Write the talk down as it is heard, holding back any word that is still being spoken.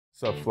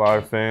What's up,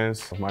 Flyer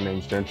fans? My name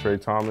is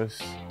Gentrey Thomas,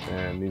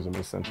 and these are my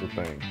essential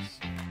things.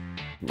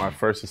 My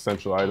first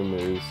essential item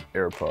is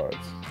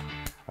AirPods.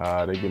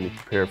 They get me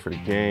prepared for the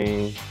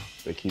game,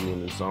 they keep me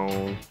in the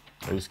zone,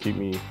 they just keep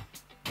me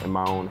in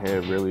my own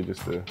head, really,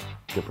 just to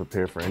get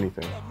prepared for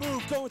anything. A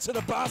move going to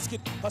the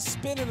basket, a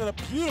spin and a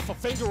beautiful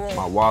finger roll.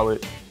 My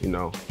wallet, you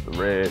know, the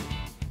red,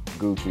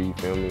 Gucci, you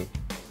feel me?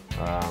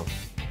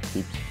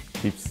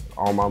 Keeps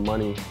all my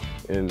money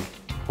in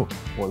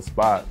one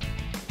spot.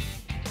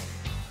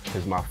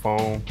 Is my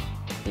phone.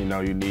 You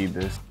know, you need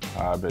this.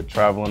 I've been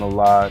traveling a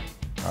lot.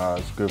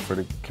 It's good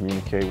to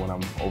communicate when I'm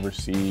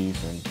overseas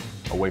and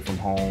away from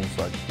home,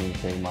 so I can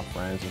communicate with my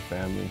friends and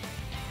family.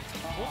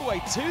 All the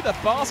way to the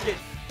basket.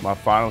 My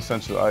final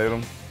essential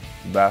item,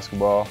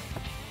 basketball.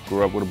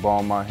 Grew up with a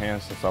ball in my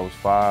hand since I was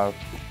 5.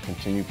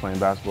 Continued playing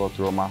basketball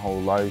throughout my whole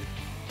life.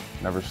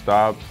 Never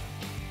stopped,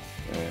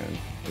 and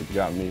it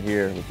got me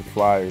here with the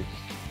Flyers.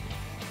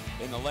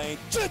 In the lane,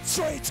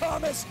 Gentrey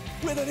Thomas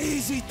with an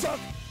easy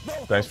dunk. No.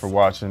 Thanks for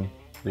watching.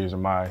 These are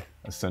my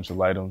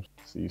essential items.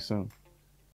 See you soon.